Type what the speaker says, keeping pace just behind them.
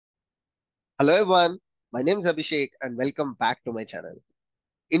Hello everyone, my name is Abhishek and welcome back to my channel.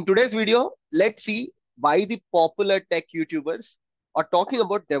 In today's video, let's see why the popular tech YouTubers are talking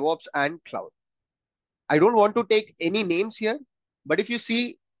about DevOps and cloud. I don't want to take any names here, but if you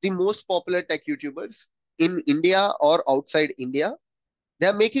see the most popular tech YouTubers in India or outside India, they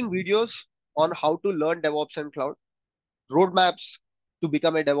are making videos on how to learn DevOps and cloud, roadmaps to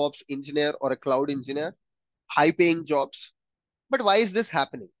become a DevOps engineer or a cloud engineer, high paying jobs. But why is this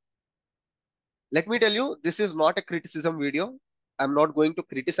happening? Let me tell you, this is not a criticism video. I'm not going to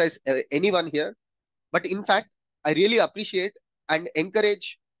criticize anyone here. But in fact, I really appreciate and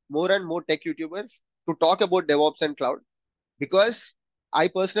encourage more and more tech YouTubers to talk about DevOps and cloud because I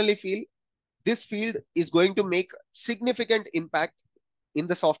personally feel this field is going to make significant impact in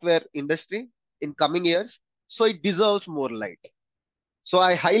the software industry in coming years. So it deserves more light. So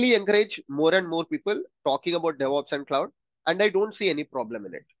I highly encourage more and more people talking about DevOps and cloud, and I don't see any problem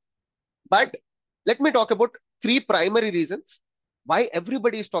in it. But let me talk about three primary reasons why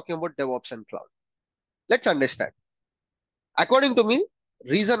everybody is talking about DevOps and cloud. Let's understand. According to me,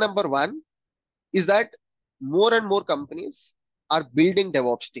 reason number one is that more and more companies are building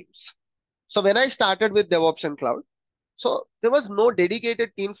DevOps teams. So when I started with DevOps and cloud, so there was no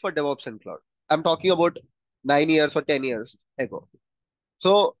dedicated teams for DevOps and cloud. I'm talking about 9 years or 10 years ago.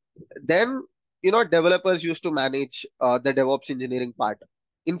 So then, developers used to manage the DevOps engineering part.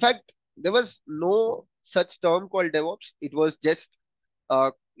 In fact, there was no such term called DevOps. It was just,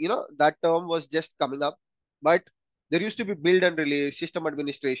 that term was just coming up. But there used to be build and release, system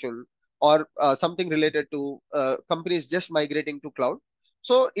administration, or something related to companies just migrating to cloud.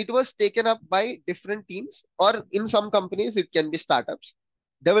 So it was taken up by different teams, or in some companies, it can be startups.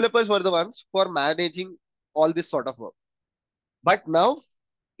 Developers were the ones who are managing all this sort of work. But now,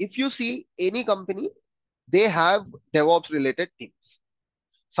 if you see any company, they have DevOps related teams.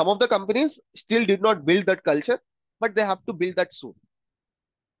 Some of the companies still did not build that culture, but they have to build that soon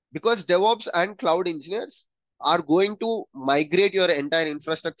because DevOps and cloud engineers are going to migrate your entire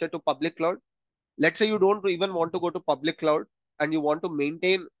infrastructure to public cloud. Let's say you don't even want to go to public cloud and you want to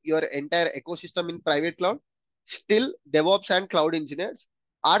maintain your entire ecosystem in private cloud. Still, DevOps and cloud engineers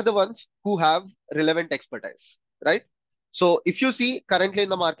are the ones who have relevant expertise, right? So if you see currently in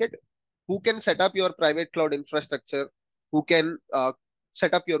the market, who can set up your private cloud infrastructure, who can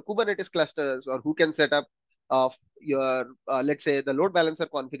set up your Kubernetes clusters, or who can set up your, let's say, the load balancer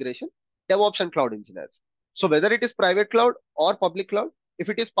configuration, DevOps and cloud engineers. So whether it is private cloud or public cloud, if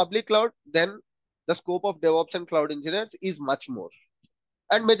it is public cloud, then the scope of DevOps and cloud engineers is much more.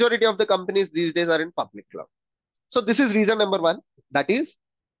 And majority of the companies these days are in public cloud. So this is reason number one. That is,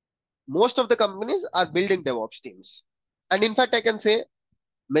 most of the companies are building DevOps teams. And in fact, I can say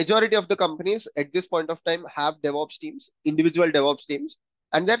majority of the companies at this point of time have DevOps teams, individual DevOps teams,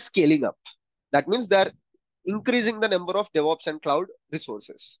 and they're scaling up. That means they're increasing the number of DevOps and cloud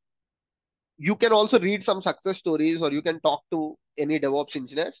resources. You can also read some success stories or you can talk to any DevOps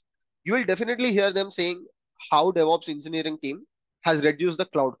engineers. You will definitely hear them saying how DevOps engineering team has reduced the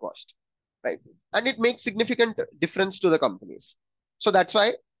cloud cost, right? And it makes significant difference to the companies. So that's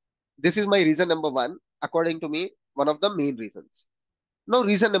why this is my reason number one, according to me, one of the main reasons. Now,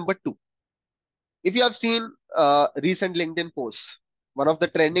 reason number two. If you have seen recent LinkedIn posts, one of the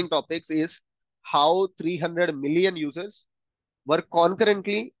trending topics is how 300 million users were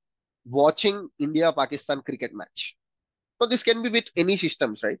concurrently watching India-Pakistan cricket match. So this can be with any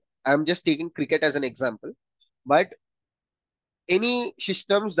systems, right? I'm just taking cricket as an example, but any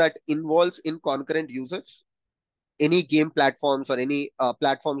systems that involves in concurrent users, any game platforms or any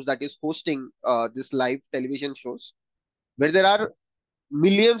platforms that is hosting this live television shows, where there are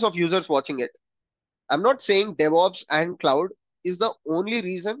millions of users watching it. I'm not saying DevOps and cloud is the only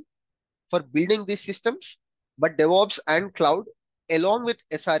reason for building these systems, but DevOps and cloud, along with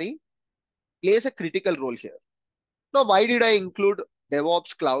SRE, plays a critical role here. Now, why did I include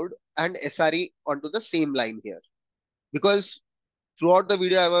DevOps, cloud, and SRE onto the same line here? Because throughout the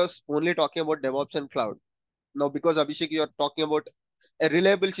video, I was only talking about DevOps and cloud. Now, because Abhishek, you are talking about a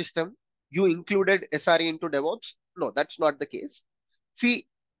reliable system, you included SRE into DevOps. No, that's not the case. See,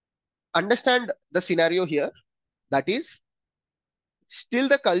 understand the scenario here. That is, still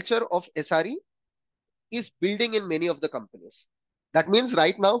the culture of SRE is building in many of the companies. That means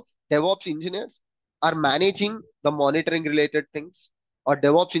right now, DevOps engineers are managing the monitoring related things, or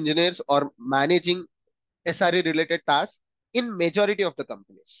DevOps engineers are managing SRE related tasks in majority of the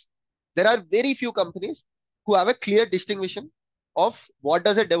companies. There are very few companies who have a clear distinction of what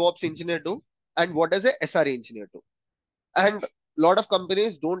does a DevOps engineer do and what does a SRE engineer do. And a lot of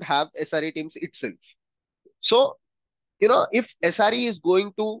companies don't have SRE teams itself. So, if SRE is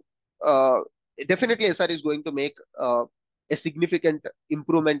going to definitely SR is going to make a significant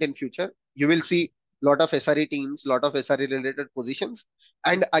improvement in future. You will see lot of SRE teams, lot of SRE related positions.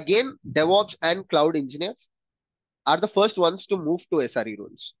 And again, DevOps and cloud engineers are the first ones to move to SRE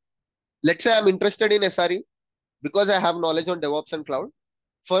roles. Let's say I'm interested in SRE because I have knowledge on DevOps and cloud.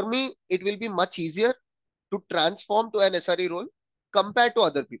 For me, it will be much easier to transform to an SRE role compared to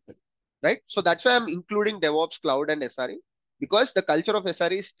other people, right? So that's why I'm including DevOps, cloud, and SRE because the culture of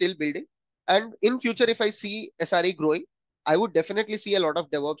SRE is still building. And in future, if I see SRE growing, I would definitely see a lot of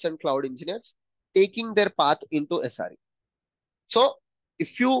DevOps and cloud engineers taking their path into SRE. So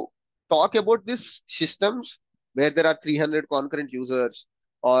if you talk about these systems where there are 300 concurrent users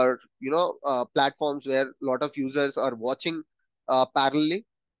or platforms where a lot of users are watching parallelly,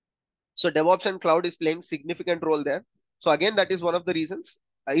 so DevOps and cloud is playing significant role there. So again, that is one of the reasons.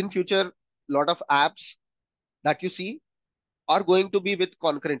 In future, a lot of apps that you see are going to be with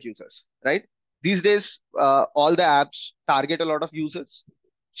concurrent users, right? These days, all the apps target a lot of users.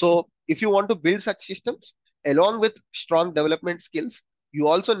 So if you want to build such systems along with strong development skills, you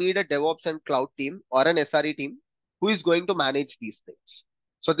also need a DevOps and cloud team or an SRE team who is going to manage these things.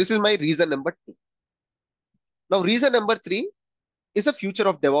 So this is my reason number two. Now, reason number three is the future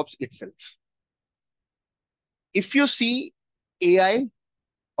of DevOps itself. If you see AI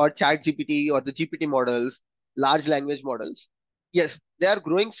or chat GPT or the GPT models, large language models, yes, they are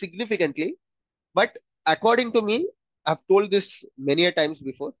growing significantly. But according to me, I've told this many a times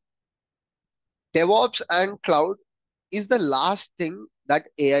before, DevOps and cloud is the last thing that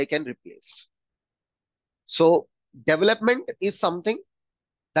AI can replace. So development is something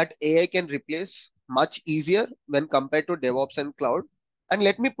that AI can replace much easier when compared to DevOps and cloud. And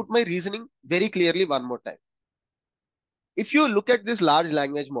let me put my reasoning very clearly one more time. If you look at these large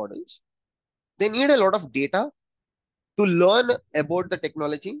language models, they need a lot of data to learn about the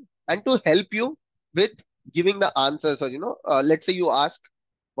technology and to help you with giving the answers. Or let's say you ask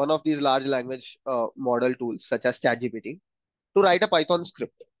one of these large language model tools such as ChatGPT to write a Python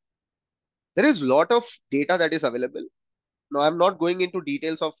script. There is a lot of data that is available. Now, I'm not going into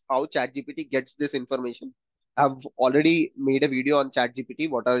details of how ChatGPT gets this information. I've already made a video on ChatGPT,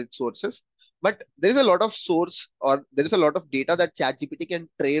 what are its sources. But there is a lot of source or there is a lot of data that ChatGPT can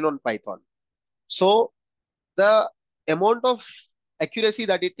train on Python. So the amount of accuracy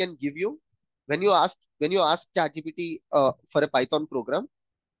that it can give you when you ask ChatGPT for a Python program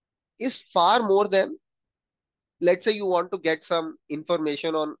is far more than, let's say, you want to get some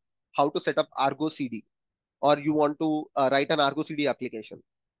information on how to set up Argo CD or you want to write an Argo CD application.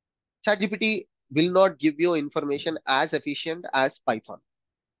 ChatGPT will not give you information as efficient as Python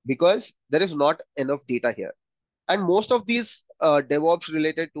because there is not enough data here. And most of these DevOps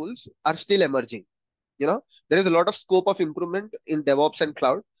related tools are still emerging. There is a lot of scope of improvement in DevOps and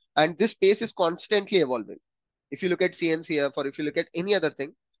cloud, and this space is constantly evolving. If you look at CNCF or if you look at any other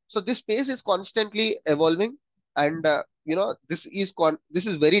thing, so this space is constantly evolving, and this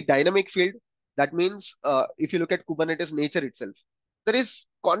is very dynamic field. That means if you look at Kubernetes nature itself, there is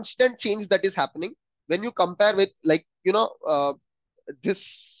constant change that is happening when you compare with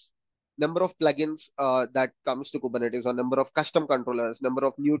this number of plugins that comes to Kubernetes or number of custom controllers, number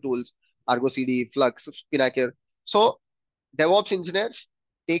of new tools, Argo CD, Flux, Spinnaker. So DevOps engineers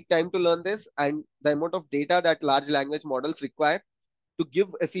take time to learn this, and the amount of data that large language models require to give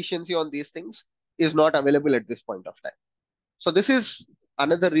efficiency on these things is not available at this point of time. So this is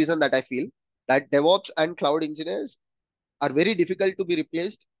another reason that I feel that DevOps and cloud engineers are very difficult to be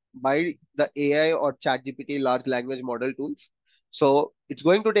replaced by the AI or ChatGPT large language model tools. So it's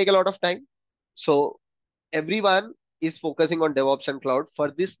going to take a lot of time. So everyone is focusing on DevOps and cloud for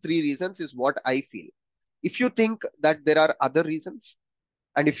these three reasons is what I feel. If you think that there are other reasons,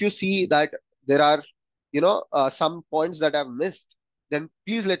 and if you see that there are, some points that I've missed, then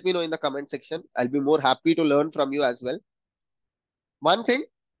please let me know in the comment section. I'll be more happy to learn from you as well. One thing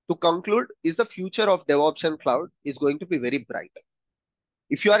to conclude is the future of DevOps and cloud is going to be very bright.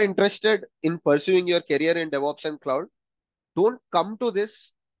 If you are interested in pursuing your career in DevOps and cloud, don't come to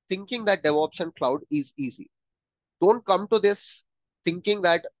this thinking that DevOps and cloud is easy. Don't come to this thinking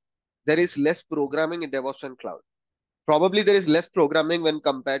that there is less programming in DevOps and cloud. Probably there is less programming when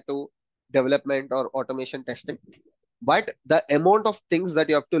compared to development or automation testing. But the amount of things that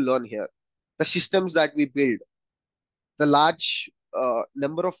you have to learn here, the systems that we build, the large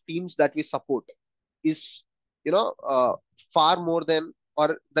number of teams that we support is, far more than,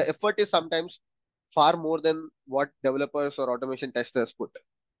 or the effort is sometimes far more than what developers or automation testers put.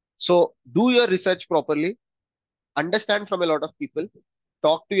 So do your research properly, understand from a lot of people,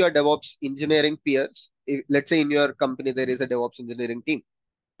 talk to your DevOps engineering peers. Let's say in your company there is a DevOps engineering team.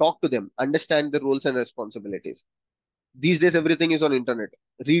 talk to them, understand the roles and responsibilities. These days, everything is on internet.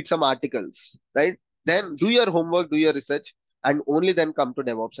 Read some articles, right? Then do your homework, do your research, and only then come to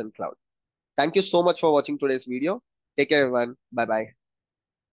DevOps and cloud. Thank you so much for watching today's video. Take care, everyone. Bye bye.